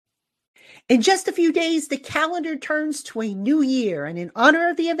In just a few days, the calendar turns to a new year, and in honor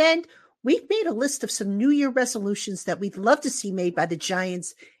of the event, we've made a list of some New Year resolutions that we'd love to see made by the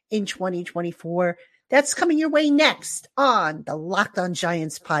Giants in 2024. That's coming your way next on the Locked On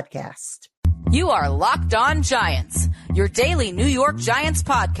Giants podcast. You are Locked On Giants, your daily New York Giants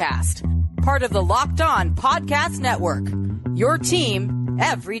podcast, part of the Locked On Podcast Network, your team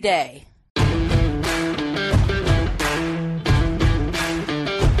every day.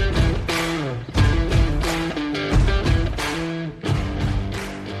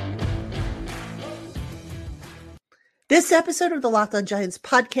 This episode of the Locked On Giants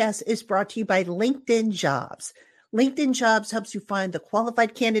podcast is brought to you by LinkedIn Jobs. LinkedIn Jobs helps you find the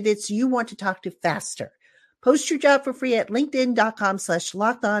qualified candidates you want to talk to faster. Post your job for free at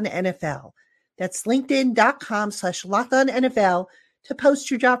linkedin.com/lockedonnfl. That's linkedin.com/lockedonnfl to post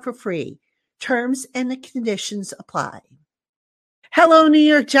your job for free. Terms and conditions apply. Hello, New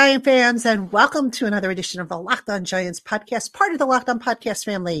York Giant fans, and welcome to another edition of the Locked On Giants podcast, part of the Locked On Podcast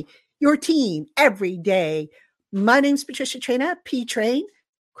family, your team every day. My name's Patricia Traina, P-Train,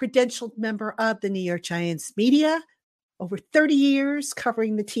 credentialed member of the New York Giants media, over 30 years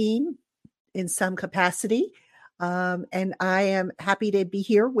covering the team in some capacity. And I am happy to be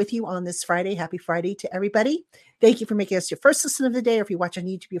here with you on this Friday. Happy Friday to everybody. Thank you for making us your first listen of the day, or if you watch on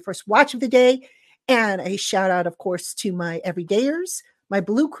YouTube, your first watch of the day. And a shout out, of course, to my everydayers, my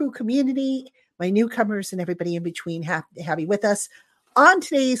Blue Crew community, my newcomers, and everybody in between. Happy to have you with us on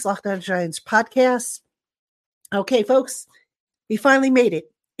today's Locked On Giants podcast. Okay, folks, we finally made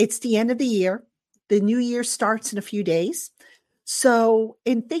it. It's the end of the year. The new year starts in a few days. So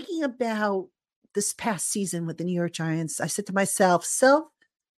in thinking about this past season with the New York Giants, I said to myself,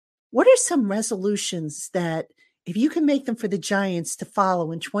 what are some resolutions that if you can make them for the Giants to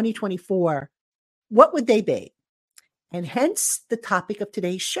follow in 2024, what would they be? And hence the topic of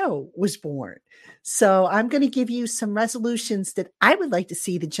today's show was born. So I'm going to give you some resolutions that I would like to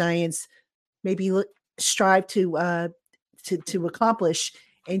see the Giants maybe strive to accomplish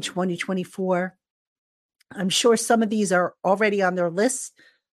in 2024. I'm sure some of these are already on their list,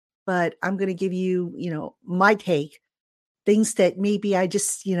 but I'm going to give you, my take, things that maybe I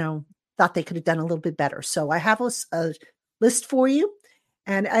just, thought they could have done a little bit better. So I have a list for you.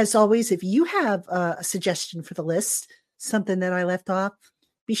 And as always, if you have a suggestion for the list, something that I left off,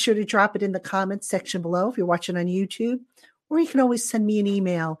 be sure to drop it in the comments section below if you're watching on YouTube, or you can always send me an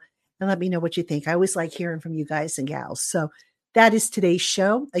email and let me know what you think. I always like hearing from you guys and gals. So that is today's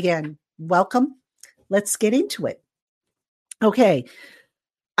show. Again, welcome. Let's get into it. Okay.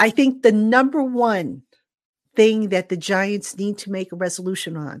 I think the number one thing that the Giants need to make a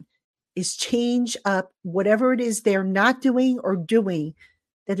resolution on is change up whatever it is they're not doing or doing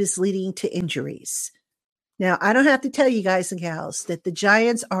that is leading to injuries. Now, I don't have to tell you guys and gals that the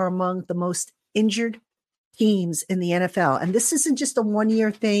Giants are among the most injured teams in the NFL. And this isn't just a 1-year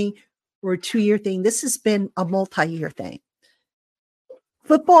thing or a 2-year thing. This has been a multi-year thing.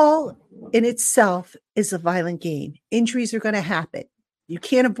 Football in itself is a violent game. Injuries are going to happen. You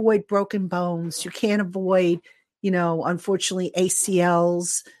can't avoid broken bones. You can't avoid, unfortunately,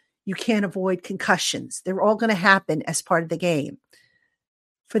 ACLs. You can't avoid concussions. They're all going to happen as part of the game.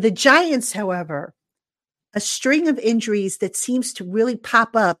 For the Giants, however, a string of injuries that seems to really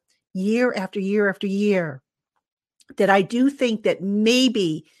pop up year after year after year, that I do think that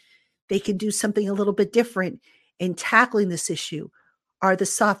maybe they can do something a little bit different in tackling this issue, are the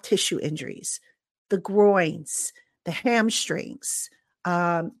soft tissue injuries, the groins, the hamstrings,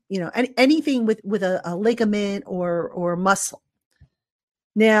 anything with a ligament or muscle.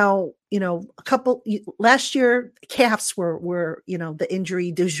 Now, last year, calves were the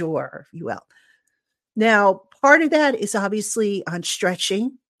injury du jour, if you will. Now, part of that is obviously on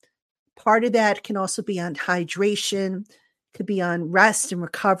stretching. Part of that can also be on hydration, could be on rest and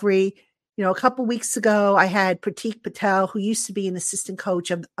recovery. A couple weeks ago, I had Pratik Patel, who used to be an assistant coach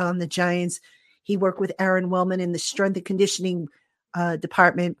on the Giants. He worked with Aaron Wellman in the strength and conditioning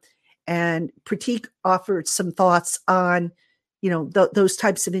department. And Pratik offered some thoughts on, those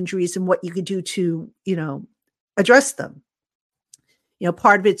types of injuries and what you could do to, address them.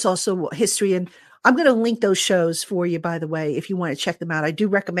 Part of it's also history. And I'm going to link those shows for you, by the way, if you want to check them out. I do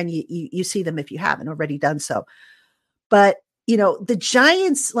recommend you see them if you haven't already done so. But, the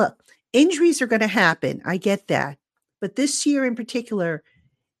Giants, look, injuries are going to happen. I get that. But this year in particular,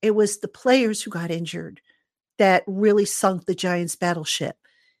 it was the players who got injured that really sunk the Giants' battleship.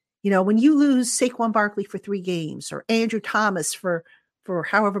 When you lose Saquon Barkley for 3 games or Andrew Thomas for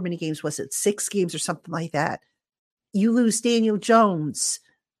however many games, was it 6 games or something like that? You lose Daniel Jones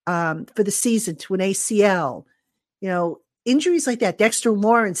for the season to an ACL. injuries like that, Dexter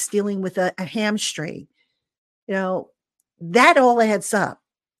Lawrence dealing with a hamstring, that all adds up.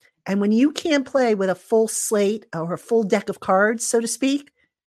 And when you can't play with a full slate or a full deck of cards, so to speak,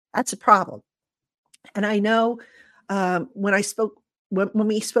 that's a problem. And I know when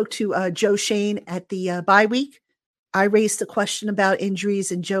we spoke to Joe Shane at the bye week, I raised the question about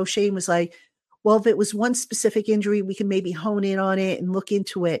injuries, and Joe Shane was like, well, if it was one specific injury, we can maybe hone in on it and look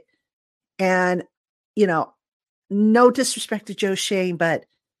into it. And, no disrespect to Joe Shane, but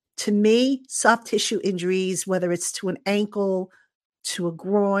to me, soft tissue injuries, whether it's to an ankle, to a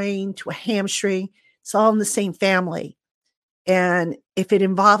groin, to a hamstring, it's all in the same family. And if it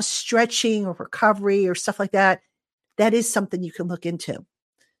involves stretching or recovery or stuff like that, that is something you can look into.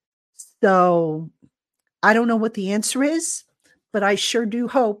 So I don't know what the answer is, but I sure do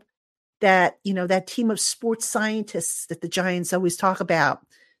hope that, that team of sports scientists that the Giants always talk about,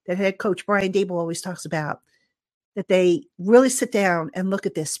 that head coach Brian Daboll always talks about, that they really sit down and look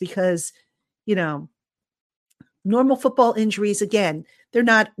at this because, normal football injuries, again, they're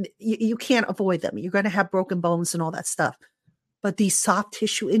not, you can't avoid them. You're going to have broken bones and all that stuff. But these soft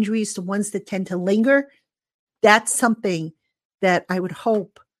tissue injuries, the ones that tend to linger, that's something that I would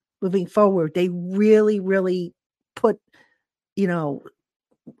hope moving forward, they really, really put,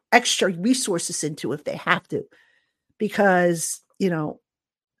 extra resources into if they have to. Because,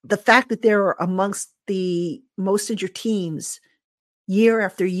 the fact that they're amongst the most injured teams year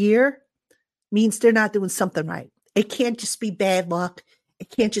after year means they're not doing something right. It can't just be bad luck. It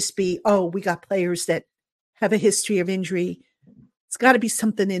can't just be, we got players that have a history of injury. It's got to be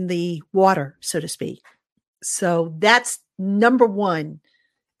something in the water, so to speak. So that's number one.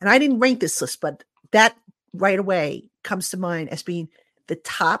 And I didn't rank this list, but that right away comes to mind as being the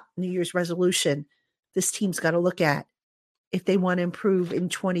top New Year's resolution this team's got to look at if they want to improve in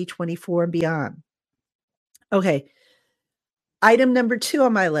 2024 and beyond. Okay. Item number 2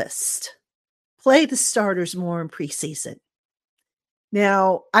 on my list, play the starters more in preseason.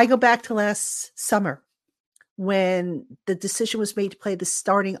 Now, I go back to last summer when the decision was made to play the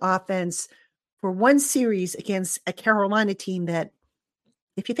starting offense for one series against a Carolina team that,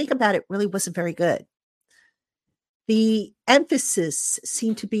 if you think about it, really wasn't very good. The emphasis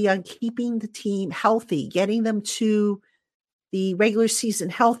seemed to be on keeping the team healthy, getting them to the regular season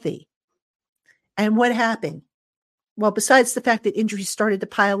healthy. And what happened? Well, besides the fact that injuries started to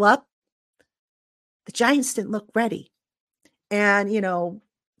pile up, the Giants didn't look ready. And,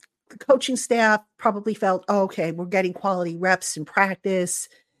 the coaching staff probably felt, okay, we're getting quality reps in practice.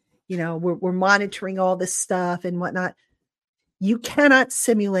 We're monitoring all this stuff and whatnot. You cannot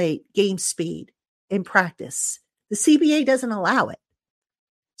simulate game speed in practice. The CBA doesn't allow it.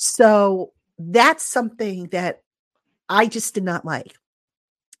 So that's something that I just did not like.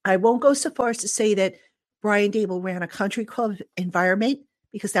 I won't go so far as to say that Brian Daboll ran a country club environment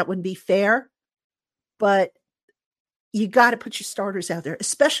because that wouldn't be fair. But you got to put your starters out there,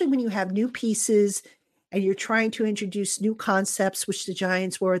 especially when you have new pieces and you're trying to introduce new concepts, which the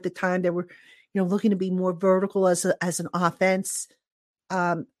Giants were at the time. They were, looking to be more vertical as an offense.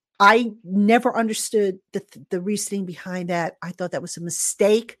 I never understood the reasoning behind that. I thought that was a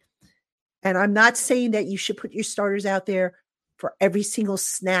mistake. And I'm not saying that you should put your starters out there for every single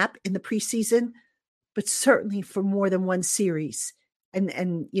snap in the preseason, but certainly for more than one series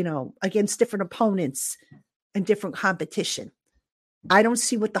and against different opponents and different competition. I don't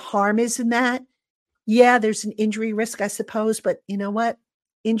see what the harm is in that. Yeah, there's an injury risk, I suppose, but you know what?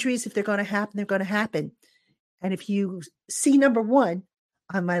 Injuries, if they're going to happen, they're going to happen. And if you see number 1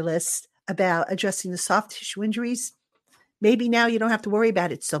 on my list about addressing the soft tissue injuries, maybe now you don't have to worry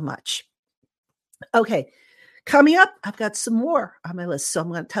about it so much. Okay, coming up, I've got some more on my list. So I'm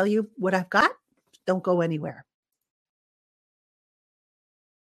going to tell you what I've got. Don't go anywhere.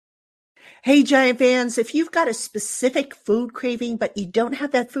 Hey, Giant fans, if you've got a specific food craving, but you don't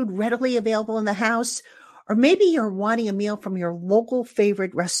have that food readily available in the house, or maybe you're wanting a meal from your local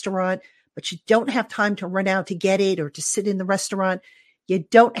favorite restaurant, but you don't have time to run out to get it or to sit in the restaurant, you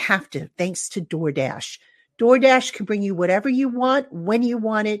don't have to, thanks to DoorDash. DoorDash can bring you whatever you want, when you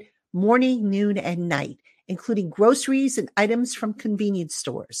want it, morning, noon, and night, including groceries and items from convenience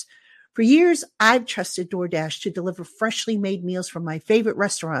stores. For years, I've trusted DoorDash to deliver freshly made meals from my favorite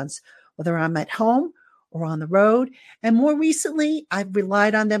restaurants, whether I'm at home or on the road. And more recently, I've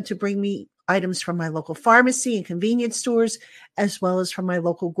relied on them to bring me items from my local pharmacy and convenience stores, as well as from my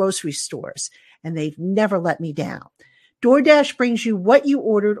local grocery stores. And they've never let me down. DoorDash brings you what you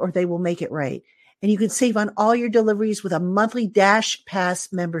ordered, or they will make it right. And you can save on all your deliveries with a monthly Dash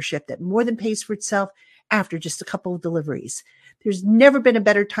Pass membership that more than pays for itself after just a couple of deliveries. There's never been a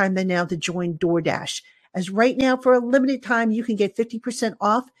better time than now to join DoorDash, as right now for a limited time, you can get 50%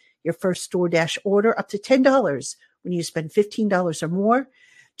 off your first DoorDash order up to $10 when you spend $15 or more.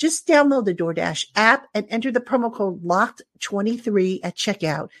 Just download the DoorDash app and enter the promo code LOCKED23 at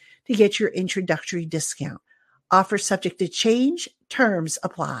checkout to get your introductory discount. Offer subject to change. Terms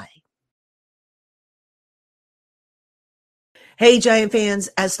apply. Hey, Giant fans,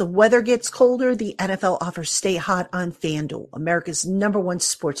 as the weather gets colder, the NFL offers Stay Hot on FanDuel, America's #1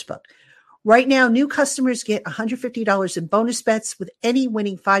 sportsbook. Right now, new customers get $150 in bonus bets with any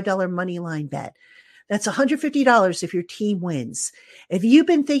winning $5 money line bet. That's $150 if your team wins. If you've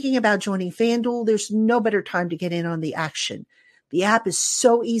been thinking about joining FanDuel, there's no better time to get in on the action. The app is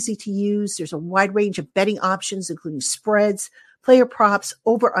so easy to use. There's a wide range of betting options, including spreads, player props,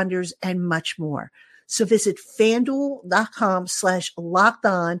 over-unders, and much more. So visit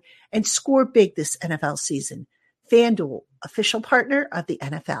FanDuel.com/lockedon and score big this NFL season. FanDuel, official partner of the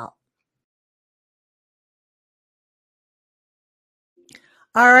NFL.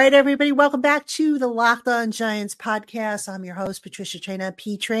 All right, everybody, welcome back to the Locked On Giants podcast. I'm your host, Patricia Traina,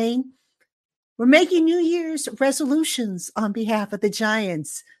 P-Train. We're making New Year's resolutions on behalf of the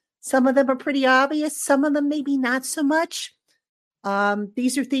Giants. Some of them are pretty obvious. Some of them maybe not so much.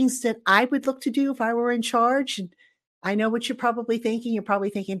 These are things that I would look to do if I were in charge. And I know what you're probably thinking. You're probably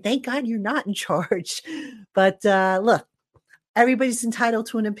thinking, thank God you're not in charge. But look, everybody's entitled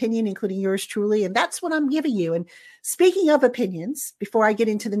to an opinion, including yours truly. And that's what I'm giving you. And speaking of opinions, before I get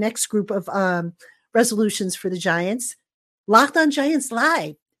into the next group of resolutions for the Giants, Locked On Giants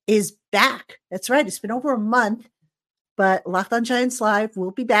Live is back. That's right. It's been over a month, but Locked On Giants Live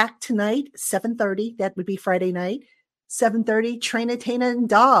will be back tonight, 7:30. That would be Friday night. 7:30, Traina, Taina, and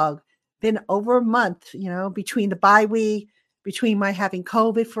Dog. Been over a month, between the bye week, between my having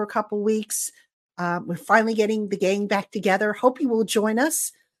COVID for a couple weeks. We're finally getting the gang back together. Hope you will join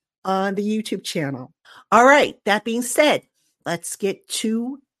us on the YouTube channel. All right. That being said, let's get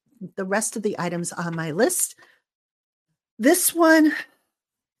to the rest of the items on my list. This one,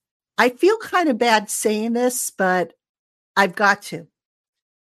 I feel kind of bad saying this, but I've got to.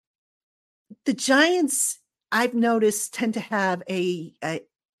 The Giants, I've noticed, tend to have a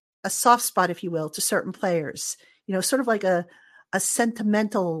soft spot, if you will, to certain players, sort of like a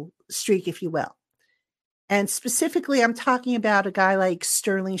sentimental streak, if you will. And specifically, I'm talking about a guy like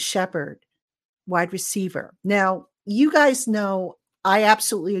Sterling Shepard, wide receiver. Now, you guys know I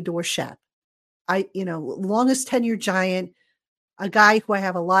absolutely adore Shep. Longest tenured Giant, a guy who I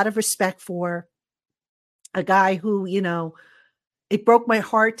have a lot of respect for, a guy who, it broke my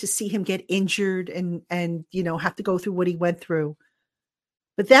heart to see him get injured and have to go through what he went through.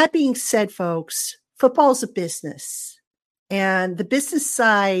 But that being said, folks, football is a business, and the business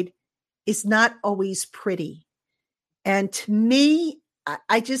side is not always pretty. And to me,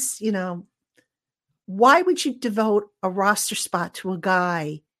 I just, why would you devote a roster spot to a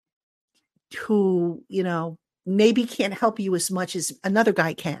guy who, maybe can't help you as much as another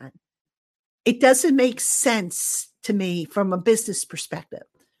guy can? It doesn't make sense to me from a business perspective.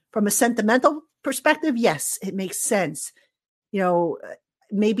 From a sentimental perspective, yes, it makes sense.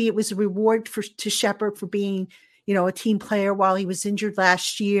 Maybe it was a reward to Shepard for being, a team player while he was injured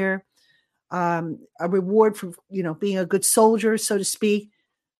last year. A reward for, being a good soldier, so to speak.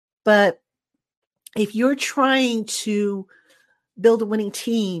 But if you're trying to build a winning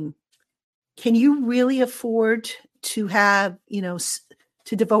team, can you really afford to have,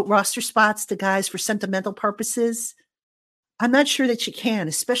 to devote roster spots to guys for sentimental purposes? I'm not sure that you can,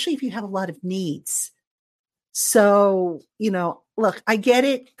 especially if you have a lot of needs. So, look, I get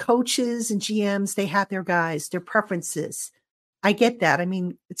it. Coaches and GMs, they have their guys, their preferences. I get that. I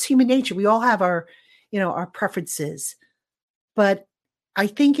mean, it's human nature. We all have our preferences. But I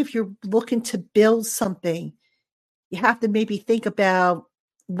think if you're looking to build something, you have to maybe think about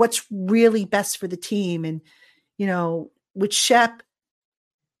what's really best for the team. And, with Shep,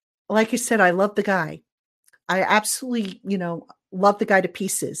 like I said, I love the guy. I absolutely, love the guy to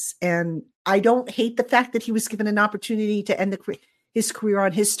pieces. And I don't hate the fact that he was given an opportunity to end his career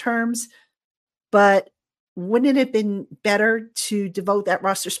on his terms. But wouldn't it have been better to devote that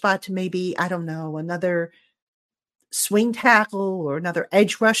roster spot to maybe, I don't know, another swing tackle or another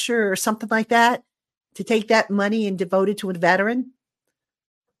edge rusher or something like that, to take that money and devote it to a veteran?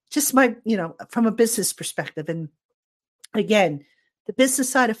 Just from a business perspective. And again, the business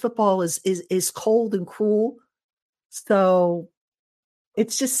side of football is cold and cruel. So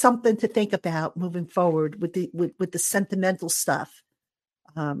it's just something to think about moving forward with the sentimental stuff.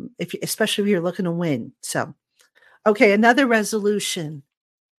 Especially if you're looking to win. So, okay, another resolution: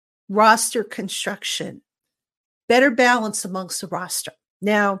 roster construction, better balance amongst the roster.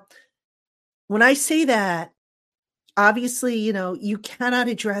 Now, when I say that, obviously, you cannot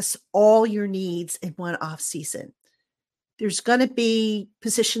address all your needs in one off season. There's going to be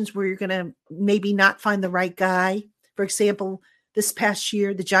positions where you're going to maybe not find the right guy. For example, this past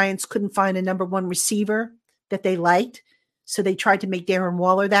year, the Giants couldn't find a number one receiver that they liked. So they tried to make Darren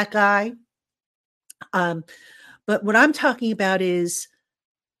Waller that guy. But what I'm talking about is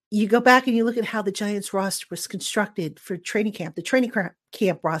you go back and you look at how the Giants roster was constructed for training camp, the training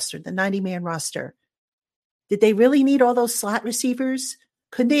camp roster, the 90-man roster. Did they really need all those slot receivers?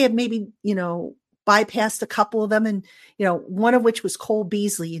 Couldn't they have maybe, bypassed a couple of them? And, one of which was Cole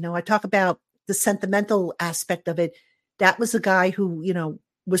Beasley. I talk about the sentimental aspect of it. That was a guy who,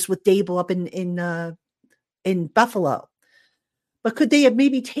 was with Dable up in Buffalo. But could they have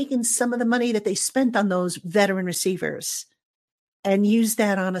maybe taken some of the money that they spent on those veteran receivers and used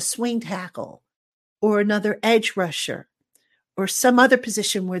that on a swing tackle or another edge rusher or some other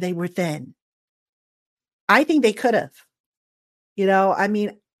position where they were thin? I think they could have.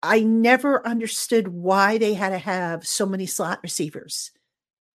 I never understood why they had to have so many slot receivers.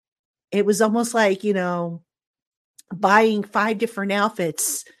 It was almost like, buying 5 different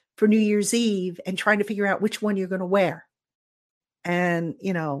outfits for New Year's Eve and trying to figure out which one you're going to wear. And,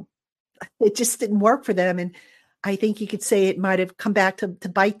 it just didn't work for them. And I think you could say it might have come back to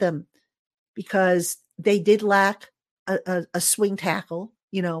bite them because they did lack a swing tackle.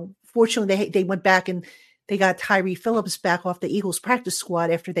 Fortunately, they went back and they got Tyree Phillips back off the Eagles practice squad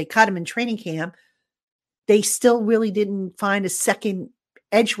after they cut him in training camp. They still really didn't find a second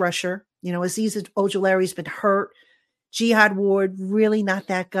edge rusher. Azeez Ojulari's been hurt. Jihad Ward, really not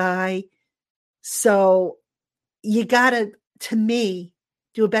that guy. So you got to me,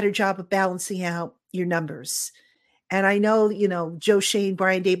 do a better job of balancing out your numbers. And I know, Joe Schoen,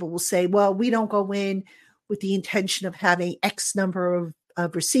 Brian Dable will say, well, we don't go in with the intention of having X number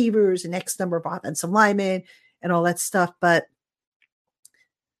of receivers and X number of offensive linemen and all that stuff. But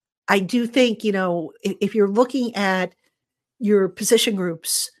I do think, if you're looking at your position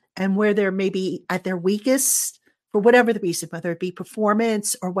groups and where they're maybe at their weakest for whatever the reason, whether it be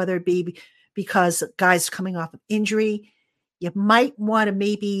performance or whether it be because guys coming off of injury, you might want to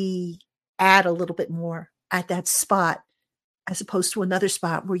maybe add a little bit more at that spot as opposed to another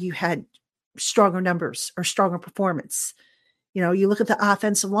spot where you had stronger numbers or stronger performance. You look at the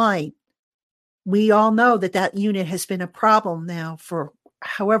offensive line. We all know that unit has been a problem now for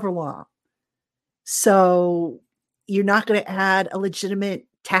however long. So you're not going to add a legitimate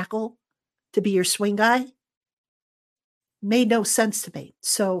tackle to be your swing guy. Made no sense to me.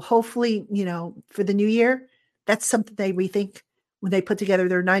 So hopefully, for the new year, that's something they rethink when they put together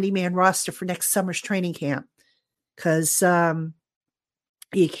their 90-man roster for next summer's training camp. Because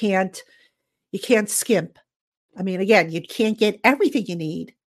you can't skimp. Again, you can't get everything you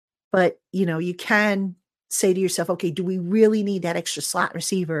need, but you can say to yourself, okay, do we really need that extra slot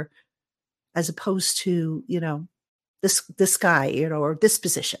receiver as opposed to, this guy, or this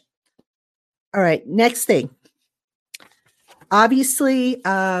position? All right, next thing. Obviously,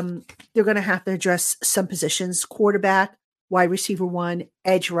 they're going to have to address some positions: quarterback, wide receiver 1,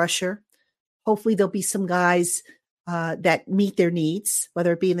 edge rusher. Hopefully there'll be some guys that meet their needs,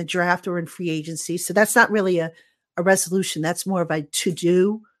 whether it be in the draft or in free agency. So that's not really a resolution. That's more of a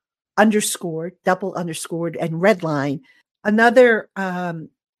to-do, underscored, double underscored, and red line. Another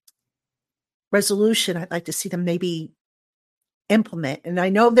resolution I'd like to see them maybe implement, and I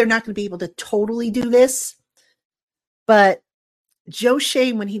know they're not going to be able to totally do this, but Joe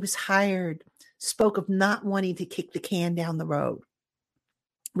Schoen, when he was hired, spoke of not wanting to kick the can down the road,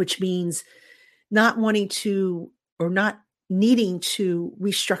 which means not wanting to or not needing to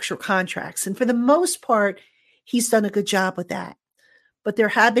restructure contracts. And for the most part, he's done a good job with that. But there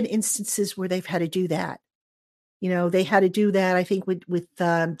have been instances where they've had to do that. They had to do that, I think, with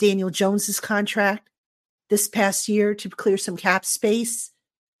Daniel Jones's contract this past year to clear some cap space.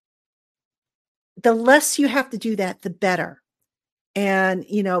 The less you have to do that, the better. And,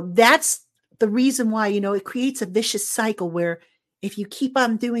 that's the reason why, it creates a vicious cycle where if you keep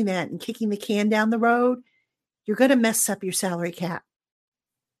on doing that and kicking the can down the road, you're going to mess up your salary cap.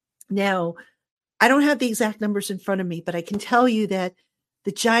 Now, I don't have the exact numbers in front of me, but I can tell you that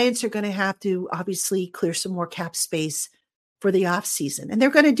the Giants are going to have to obviously clear some more cap space for the offseason. And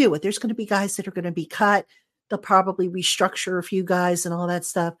they're going to do it. There's going to be guys that are going to be cut. They'll probably restructure a few guys and all that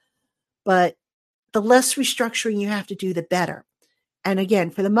stuff. But the less restructuring you have to do, the better. And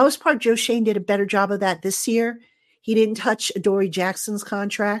again, for the most part, Joe Schoen did a better job of that this year. He didn't touch Adoree Jackson's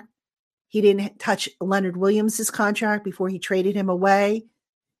contract. He didn't touch Leonard Williams' contract before he traded him away.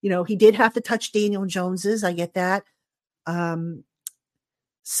 He did have to touch Daniel Jones's. I get that.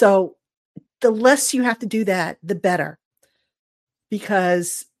 So the less you have to do that, the better.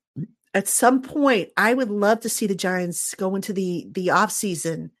 Because at some point, I would love to see the Giants go into the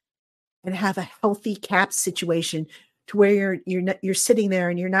offseason and have a healthy cap situation to where you're sitting there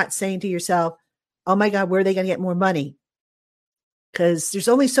and you're not saying to yourself, "Oh my God, where are they going to get more money?" Because there's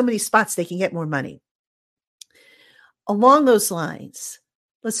only so many spots they can get more money. Along those lines,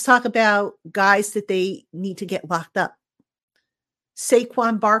 let's talk about guys that they need to get locked up.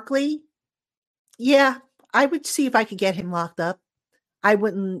 Saquon Barkley, yeah, I would see if I could get him locked up. I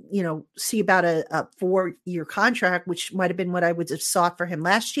wouldn't, see about a 4-year contract, which might have been what I would have sought for him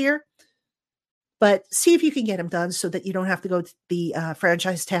last year. But see if you can get him done so that you don't have to go the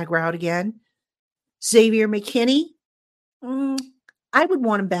franchise tag route again. Xavier McKinney, I would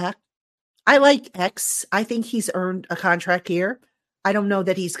want him back. I like X. I think he's earned a contract here. I don't know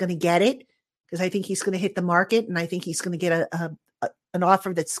that he's going to get it because I think he's going to hit the market and I think he's going to get an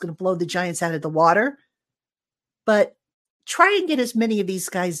offer that's going to blow the Giants out of the water. But try and get as many of these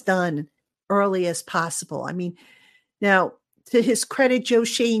guys done early as possible. I mean, now, to his credit, Joe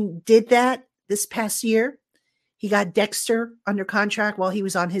Schoen did that this past year. He got Dexter under contract while he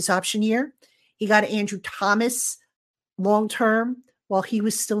was on his option year. He got Andrew Thomas long-term while he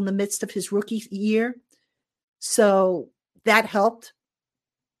was still in the midst of his rookie year. So that helped.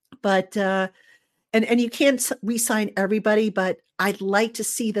 But, and you can't re-sign everybody, but I'd like to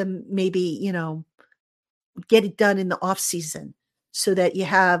see them maybe, get it done in the off season so that you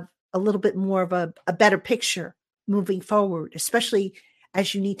have a little bit more of a better picture moving forward, especially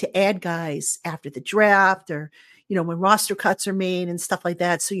as you need to add guys after the draft or, when roster cuts are made and stuff like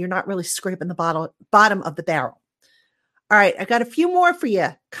that. So you're not really scraping the bottom of the barrel. All right. I got a few more for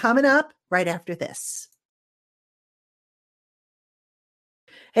you coming up right after this.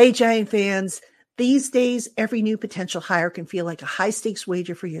 Hey, Giant fans. These days, every new potential hire can feel like a high-stakes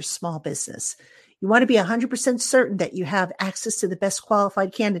wager for your small business. You want to be 100% certain that you have access to the best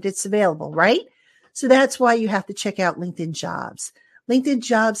qualified candidates available, right? So that's why you have to check out LinkedIn Jobs. LinkedIn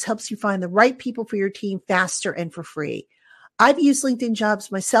Jobs helps you find the right people for your team faster and for free. I've used LinkedIn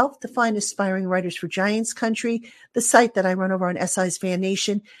Jobs myself to find aspiring writers for Giants Country, the site that I run over on SI's Fan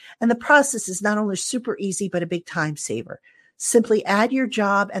Nation, and the process is not only super easy, but a big time saver. Simply add your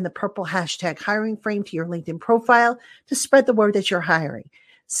job and the purple hashtag hiring frame to your LinkedIn profile to spread the word that you're hiring.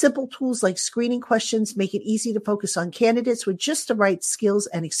 Simple tools like screening questions make it easy to focus on candidates with just the right skills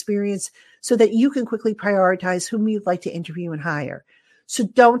and experience so that you can quickly prioritize whom you'd like to interview and hire. So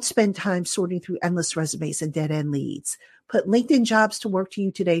don't spend time sorting through endless resumes and dead-end leads. Put LinkedIn Jobs to work to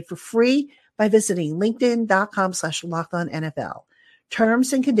you today for free by visiting linkedin.com/LockedOnNFL.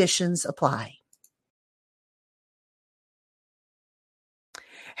 Terms and conditions apply.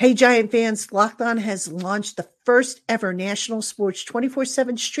 Hey, Giant fans, Locked On has launched the first ever national sports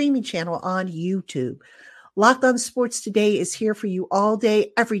 24/7 streaming channel on YouTube. Locked On Sports Today is here for you all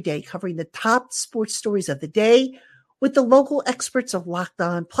day, every day, covering the top sports stories of the day with the local experts of Locked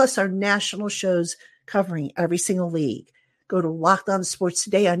On, plus our national shows covering every single league. Go to Locked On Sports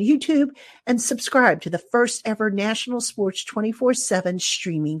Today on YouTube and subscribe to the first ever national sports 24/7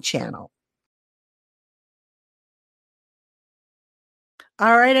 streaming channel.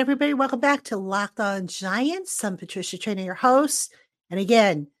 All right, everybody, welcome back to Locked On Giants. I'm Patricia Traina, your host. And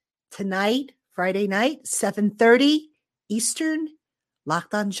again, tonight, Friday night, 7:30 Eastern,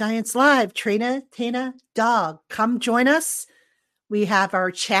 Locked On Giants Live. Traina, Tana, Dog, come join us. We have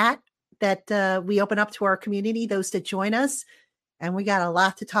our chat that we open up to our community, those that join us. And we got a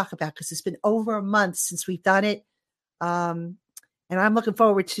lot to talk about because it's been over a month since we've done it. And I'm looking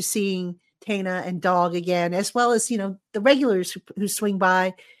forward to seeing Tana and Dog again, as well as, the regulars who swing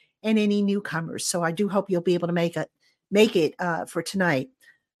by and any newcomers. So I do hope you'll be able to make it for tonight.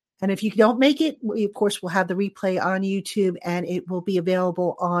 And if you don't make it, we, of course, will have the replay on YouTube and it will be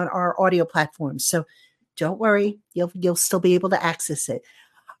available on our audio platforms. So don't worry, you'll still be able to access it.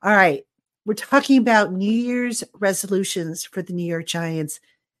 All right. We're talking about New Year's resolutions for the New York Giants.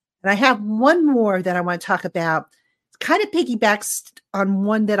 And I have one more that I want to talk about. Kind of piggybacks on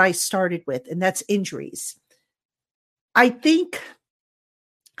one that I started with, and that's injuries. I think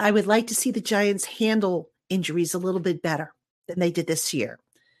I would like to see the Giants handle injuries a little bit better than they did this year.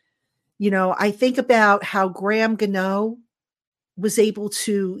 I think about how Graham Gano was able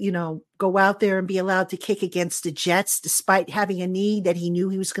to, go out there and be allowed to kick against the Jets despite having a knee that he knew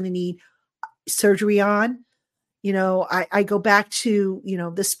he was going to need surgery on. I go back to,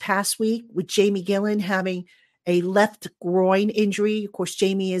 this past week with Jamie Gillen having a left groin injury. Of course,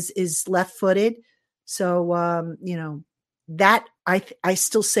 Jamie is left-footed. So, that I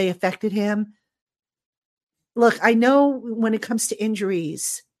still say affected him. Look, I know when it comes to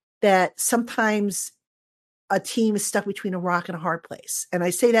injuries, that sometimes a team is stuck between a rock and a hard place. And I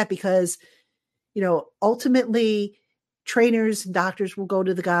say that because, ultimately trainers and doctors will go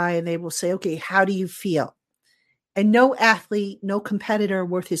to the guy and they will say, okay, how do you feel? And no athlete, no competitor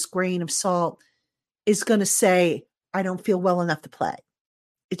worth his grain of salt is going to say, I don't feel well enough to play.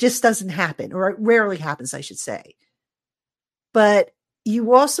 It just doesn't happen, or it rarely happens, I should say. But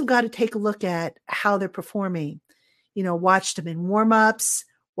you also got to take a look at how they're performing. Watch them in warm-ups,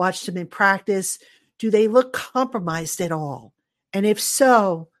 watch them in practice. Do they look compromised at all? And if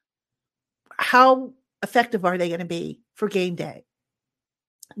so, how effective are they going to be for game day?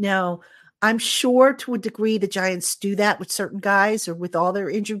 Now, I'm sure to a degree the Giants do that with certain guys or with all their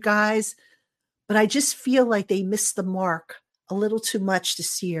injured guys, but I just feel like they missed the mark a little too much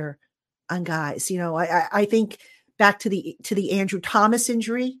this year on guys. I think back to the Andrew Thomas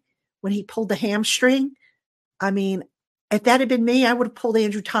injury when he pulled the hamstring. I mean, if that had been me, I would have pulled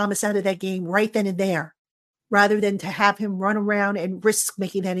Andrew Thomas out of that game right then and there, rather than to have him run around and risk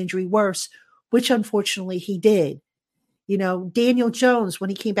making that injury worse, which unfortunately he did. Daniel Jones, when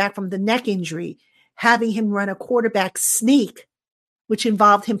he came back from the neck injury, having him run a quarterback sneak, which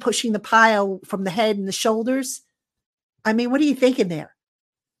involved him pushing the pile from the head and the shoulders. I mean, what are you thinking there?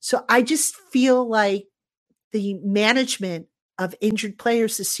 So I just feel like the management of injured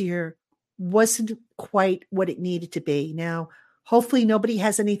players this year wasn't quite what it needed to be. Now, hopefully nobody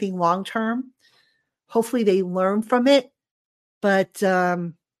has anything long-term. Hopefully they learn from it. But I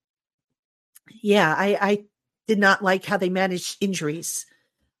did not like how they managed injuries.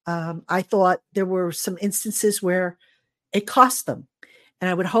 I thought there were some instances where it cost them. And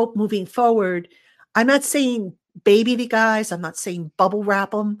I would hope moving forward, I'm not saying baby the guys, I'm not saying bubble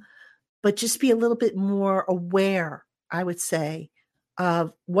wrap them, but just be a little bit more aware, I would say,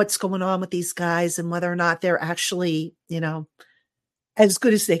 of what's going on with these guys and whether or not they're actually, as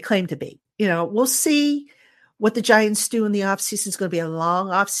good as they claim to be. We'll see what the Giants do in the offseason. It's going to be a long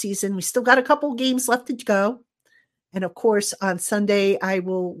offseason. We still got a couple of games left to go. And of course, on Sunday, I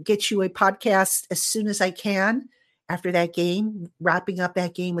will get you a podcast as soon as I can after that game, wrapping up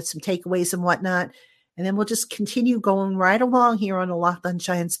that game with some takeaways and whatnot. And then we'll just continue going right along here on the Locked On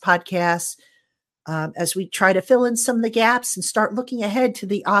Giants podcast as we try to fill in some of the gaps and start looking ahead to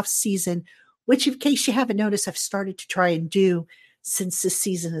the off season, which, in case you haven't noticed, I've started to try and do since this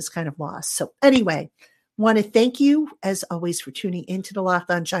season is kind of lost. So anyway, want to thank you, as always, for tuning into the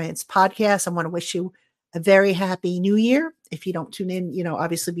Locked On Giants podcast. I want to wish you a very happy new year. If you don't tune in,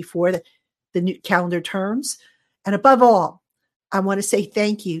 obviously before the new calendar turns. And above all, I want to say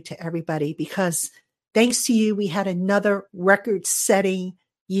thank you to everybody, because thanks to you, we had another record-setting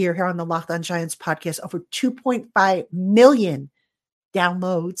year here on the Locked On Giants podcast, over 2.5 million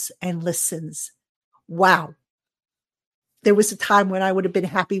downloads and listens. Wow. There was a time when I would have been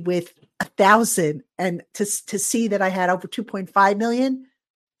happy with 1,000, and to see that I had over 2.5 million,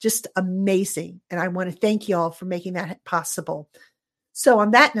 just amazing. And I want to thank you all for making that possible. So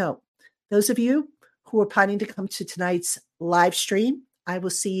on that note, those of you who are planning to come to tonight's live stream, I will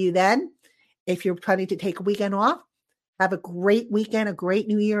see you then. If you're planning to take a weekend off, have a great weekend, a great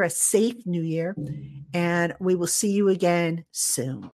new year, a safe new year, and we will see you again soon.